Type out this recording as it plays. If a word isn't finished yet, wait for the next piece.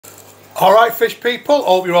Alright fish people,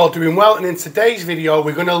 hope you're all doing well, and in today's video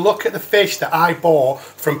we're going to look at the fish that I bought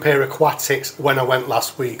from Pier Aquatics when I went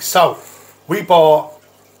last week. So we bought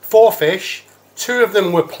 4 fish, 2 of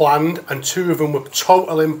them were planned and 2 of them were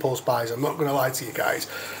total impulse buys, I'm not going to lie to you guys.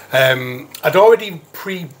 I'd already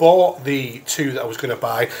pre-bought the 2 that I was going to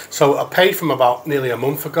buy, so I paid for them about nearly a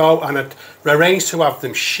month ago and I'd arranged to have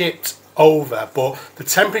them shipped over, but the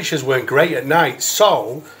temperatures weren't great at night,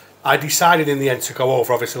 so I decided in the end to go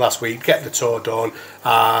over, obviously last week, get the tour done,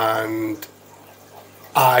 and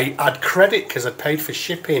I had credit because I'd paid for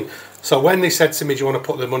shipping. So when they said to me, do you want to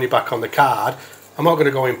put the money back on the card, I'm not going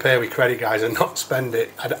to go in pay with credit, guys, and not spend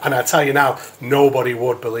it. And I tell you now, nobody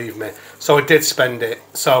would, believe me. So I did spend it.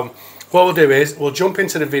 So what we'll do is, we'll jump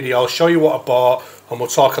into the video, I'll show you what I bought, and we'll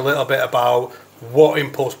talk a little bit about what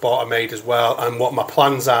impulse bought I made as well, and what my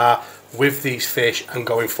plans are with these fish and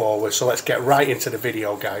going forward. So let's get right into the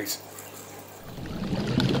video, guys.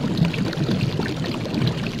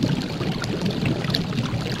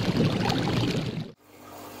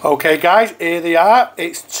 Okay guys, here they are.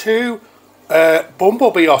 It's 2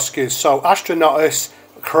 bumblebee Oscars, so Astronotus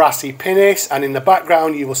crassipinnis, and in the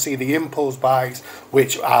background you will see the impulse buys,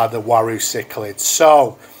 which are the Waru cichlids.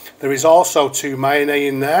 So there is also 2 mayonnaise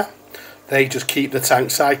in there. They just keep the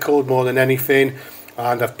tank cycled more than anything,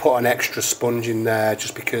 and I've put an extra sponge in there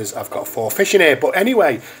just because I've got 4 fish in here. But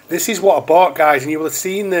anyway, this is what I bought, guys, and you will have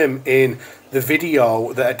seen them in the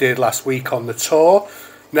video that I did last week on the tour.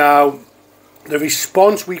 Now, the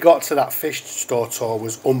response we got to that fish store tour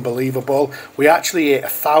was unbelievable. We actually hit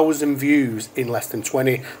 1,000 views in less than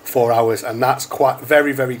 24 hours, and that's quite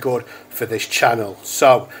very good for this channel.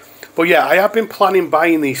 So, but yeah, I have been planning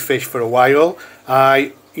buying these fish for a while.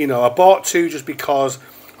 I bought 2 just because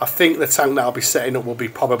I think the tank that I'll be setting up will be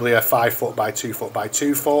probably a 5 foot by 2 foot by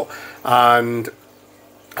 2 foot, and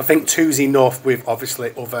I think 2's enough with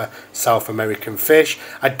obviously other South American fish.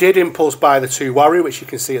 I did impulse buy the 2 Waru, which you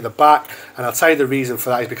can see at the back, and I'll tell you the reason for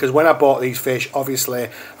that is because when I bought these fish, obviously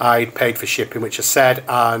I paid for shipping, which I said,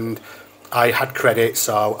 and I had credit,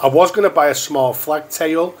 so I was going to buy a small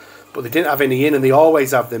flagtail, but they didn't have any in, and they always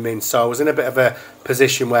have them in, so I was in a bit of a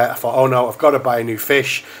position where I thought, oh no, I've got to buy a new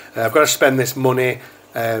fish, I've got to spend this money.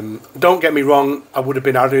 Don't get me wrong, I would have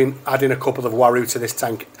been adding a couple of Waru to this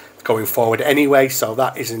tank going forward anyway, so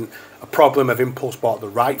that isn't a problem. I've impulse bought the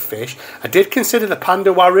right fish. I did consider the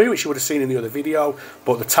panda Waru, which you would have seen in the other video,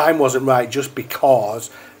 but the time wasn't right just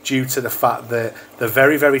because, due to the fact that they're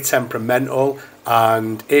very temperamental,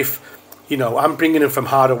 and if I'm bringing them from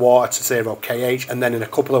harder water to 0 kh, and then in a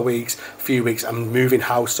couple of weeks, few weeks, I'm moving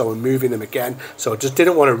house, so I'm moving them again, so I just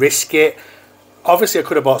didn't want to risk it. Obviously, I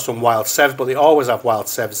could have bought some wild sevs, but they always have wild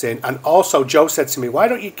sevs in. And also, Joe said to me, why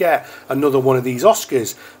don't you get another one of these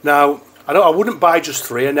Oscars? Now, I wouldn't buy just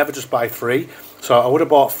 3. I never just buy 3. So I would have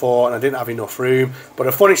bought 4, and I didn't have enough room. But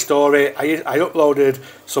a funny story, I uploaded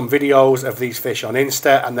some videos of these fish on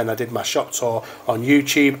Insta, and then I did my shop tour on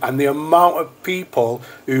YouTube. And the amount of people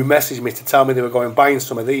who messaged me to tell me they were going buying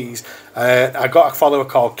some of these. I got a follower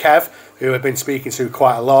called Kev, who I've been speaking to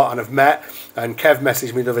quite a lot and have met. And Kev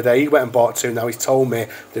messaged me the other day, he went and bought 2, now he's told me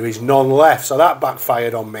there is none left, so that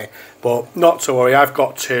backfired on me. But not to worry, I've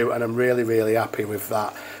got 2 and I'm really happy with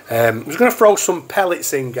that. I'm just going to throw some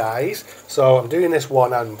pellets in, guys, so I'm doing this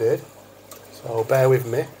one-handed, so bear with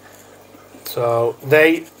me. So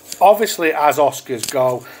they obviously, as Oscars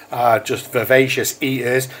go, are just vivacious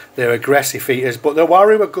eaters. They're aggressive eaters, but the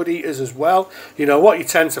Waru are good eaters as well. What you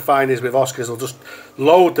tend to find is with Oscars, they'll just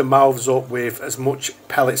load the mouths up with as much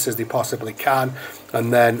pellets as they possibly can,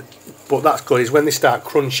 and then, but that's good, is when they start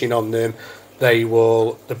crunching on them,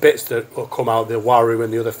 the bits that will come out, the Waru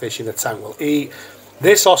and the other fish in the tank will eat.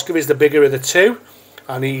 This Oscar is the bigger of the 2,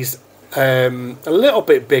 and he's a little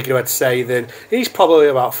bit bigger, I'd say, than he's probably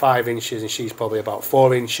about 5 inches and she's probably about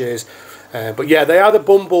 4 inches. But yeah, they are the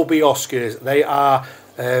bumblebee Oscars. They are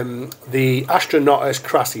the Astronotus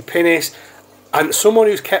crassipinnis, and someone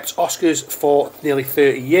who's kept Oscars for nearly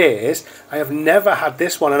 30 years, I have never had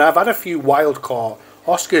this one, and I've had a few wild caught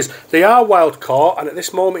Oscars. They are wild caught, and at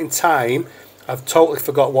this moment in time I've totally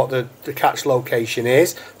forgot what the catch location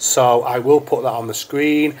is, so I will put that on the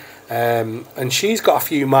screen. And she's got a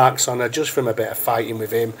few marks on her just from a bit of fighting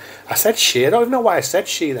with him. I said she, I don't even know why I said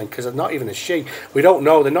she then, because I'm not even a she. We don't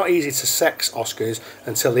know, they're not easy to sex, Oscars,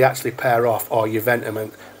 until they actually pair off or you vent them,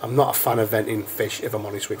 and I'm not a fan of venting fish, if I'm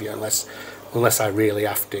honest with you, unless I really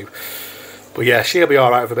have to. But yeah, she'll be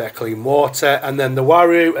alright with a bit of clean water. And then the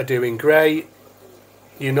Waru are doing great.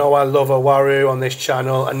 You know I love a Waru on this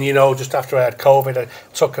channel, and you know just after I had COVID I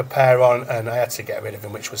took a pair on and I had to get rid of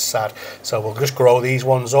them, which was sad. So we'll just grow these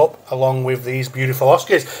ones up along with these beautiful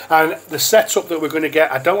Oscars. And the setup that we're going to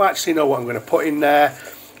get, I don't actually know what I'm going to put in there.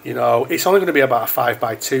 You know, it's only going to be about a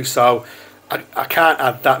 5x2, so I can't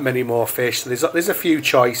add that many more fish. So there's a few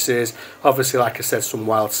choices. Obviously, like I said, some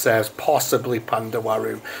wild cervs, possibly Panda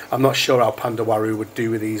Waru. I'm not sure how Panda Waru would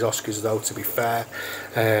do with these Oscars though, to be fair.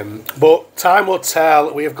 But time will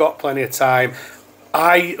tell. We have got plenty of time.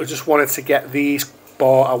 I just wanted to get these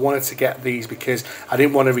bought. I wanted to get these because I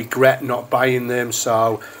didn't want to regret not buying them.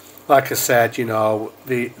 So, like I said, you know,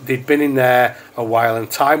 they'd been in there a while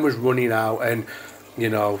and time was running out, and you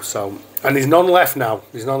know, so, and there's none left now.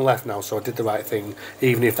 There's none left now, so I did the right thing,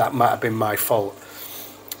 even if that might have been my fault.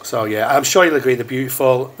 So yeah, I'm sure you'll agree they're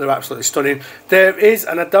beautiful. They're absolutely stunning. There is,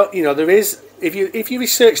 and I don't, you know, there is. If you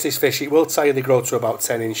research this fish, it will tell you they grow to about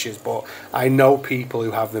 10 inches. But I know people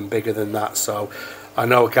who have them bigger than that. So I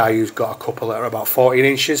know a guy who's got a couple that are about 14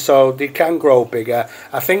 inches. So they can grow bigger.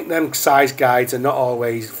 I think them size guides are not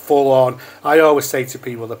always full on. I always say to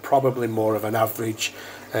people they're probably more of an average.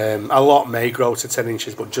 A lot may grow to 10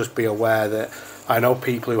 inches, but just be aware that I know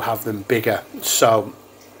people who have them bigger. So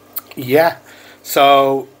yeah,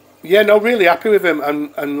 no, really happy with them,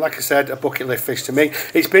 and like I said, a bucket list fish to me.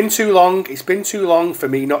 It's been too long for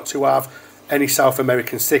me not to have any South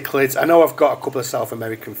American cichlids. I know I've got a couple of South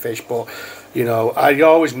American fish, but you know, I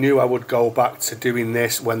always knew I would go back to doing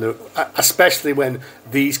this when especially when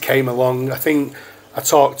these came along. I think I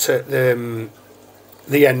talked at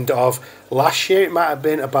the end of last year, it might have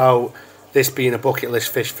been, about this being a bucket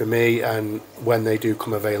list fish for me, and when they do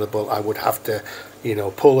come available I would have to, you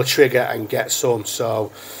know, pull the trigger and get some.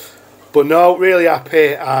 So, but no, really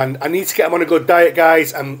happy, and I need to get them on a good diet,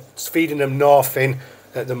 guys. I'm feeding them Norfin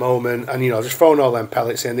at the moment, and you know, just throwing all them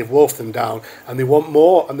pellets in. They've wolfed them down and they want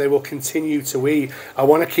more, and they will continue to eat. I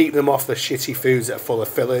want to keep them off the shitty foods that are full of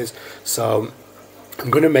fillers, so I'm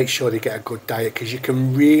going to make sure they get a good diet, because you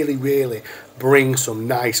can really bring some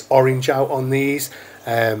nice orange out on these.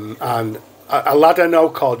 And a lad I know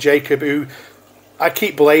called Jacob, who I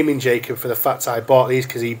keep blaming Jacob for the fact I bought these,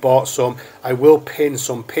 because he bought some. I will pin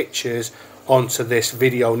some pictures onto this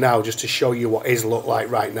video now just to show you what his look like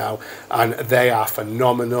right now, and they are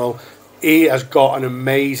phenomenal. He has got an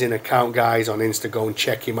amazing account, guys, on Insta. Go and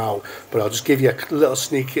check him out. But I'll just give you a little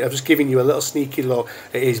sneaky. I'm just giving you a little sneaky look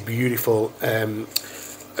at his beautiful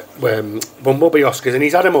bumblebee Oscars, and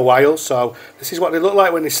he's had them a while. So this is what they look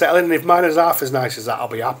like when they settle in. And if mine is half as nice as that, I'll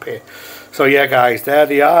be happy. So yeah, guys, there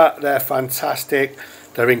they are. They're fantastic.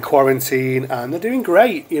 They're in quarantine and they're doing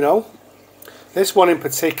great. You know, this one in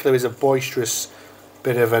particular is a boisterous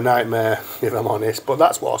bit of a nightmare, if I'm honest. But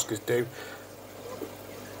that's what Oscars do.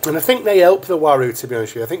 And I think they help the Waru, to be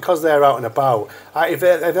honest with you. I think because they're out and about. If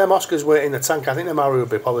them Oscars were in the tank, I think the Waru would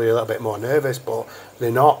be probably a little bit more nervous, but they're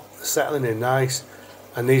not. They're settling in nice.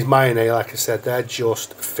 And these mayonnaise, like I said, they're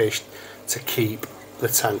just fished to keep the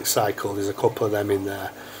tank cycle. There's a couple of them in there.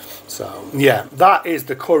 So, yeah, that is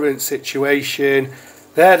the current situation.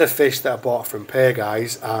 They're the fish that I bought from Pier,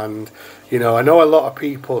 guys. And, you know, I know a lot of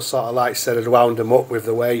people sort of like said I'd wound them up with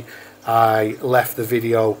the way I left the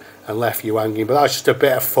video and left you hanging, but that's just a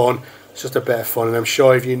bit of fun. It's just a bit of fun, and I'm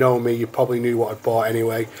sure if you know me, you probably knew what I'd bought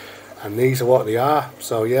anyway. And these are what they are.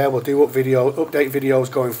 So yeah, we'll do update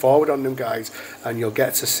videos going forward on them, guys, and you'll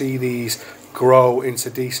get to see these grow into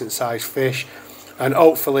decent sized fish, and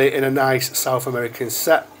hopefully in a nice South American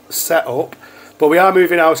setup. But we are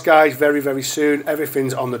moving house, guys, very soon.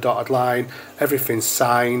 Everything's on the dotted line, everything's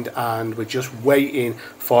signed, and we're just waiting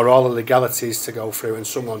for all the legalities to go through and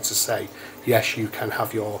someone to say, yes, you can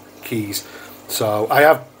have your keys. So I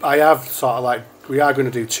have sort of like, we are going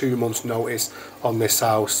to do 2 months notice on this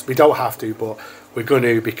house. We don't have to, but we're going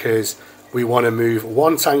to, because we want to move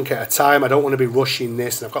one tank at a time. I don't want to be rushing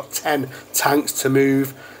this, and I've got 10 tanks to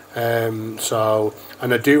move. And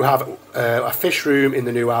I do have a fish room in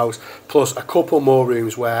the new house, plus a couple more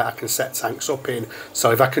rooms where I can set tanks up in.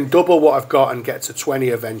 So if I can double what I've got and get to 20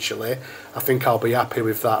 eventually, I think I'll be happy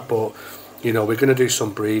with that. But you know, we're going to do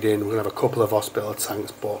some breeding. We're going to have a couple of hospital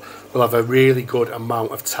tanks, but we'll have a really good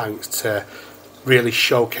amount of tanks to really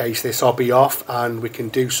showcase this hobby off, and we can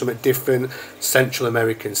do something different, Central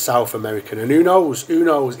American, South American, and who knows,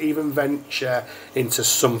 even venture into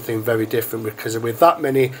something very different, because with that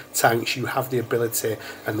many tanks you have the ability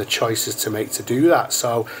and the choices to make to do that.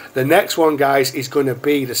 So the next one, guys, is going to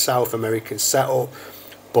be the South American setup,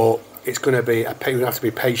 but it's going to be, we have to be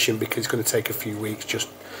patient, because it's going to take a few weeks, just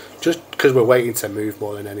because we're waiting to move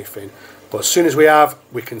more than anything. But as soon as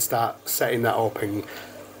we can start setting that up and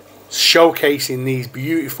showcasing these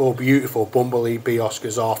beautiful, beautiful Bumblebee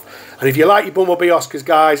Oscars off. And if you like your Bumblebee Oscars,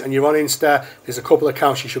 guys, and you're on Insta, there's a couple of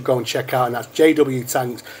accounts you should go and check out, and that's JW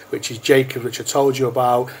Tanks, which is Jacob, which I told you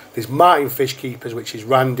about. There's Martin Fish Keepers, which is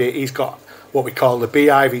Randy. He's got what we call the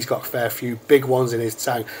beehive. He's got a fair few big ones in his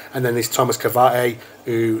tank. And then there's Thomas Cavate,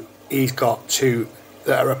 who he's got two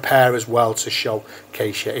that are a pair as well to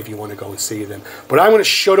showcase you if you want to go and see them. But I'm going to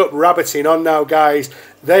shut up rabbiting on now, guys.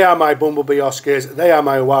 They are my Bumblebee Oscars, they are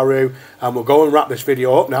my Waru, and we'll go and wrap this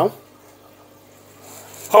video up now.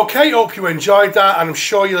 Okay, hope you enjoyed that, and I'm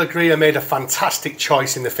sure you'll agree I made a fantastic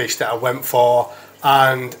choice in the fish that I went for.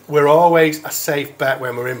 And we're always a safe bet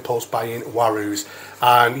when we're impulse buying Warus.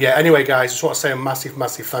 And yeah, anyway, guys, I just want to say a massive,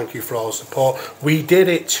 massive thank you for all the support. We did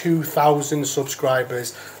it 2,000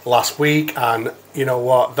 subscribers last week, and you know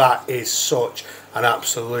what? That is such an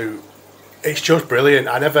absolute, it's just brilliant.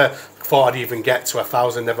 I never thought I'd even get to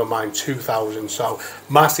 1,000, never mind 2,000. So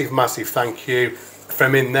massive, massive thank you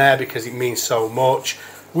from in there, because it means so much.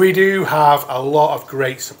 We do have a lot of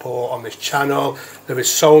great support on this channel. There is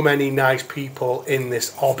so many nice people in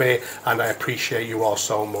this hobby, and I appreciate you all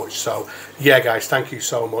so much. So yeah, guys, thank you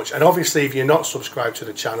so much. And obviously, if you're not subscribed to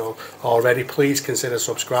the channel already, please consider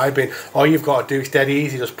subscribing. All you've got to do is dead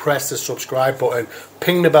easy, just press the subscribe button,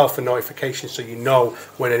 ping the bell for notifications so you know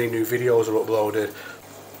when any new videos are uploaded.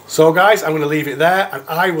 So guys, I'm going to leave it there, and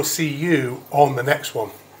I will see you on the next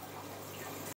one.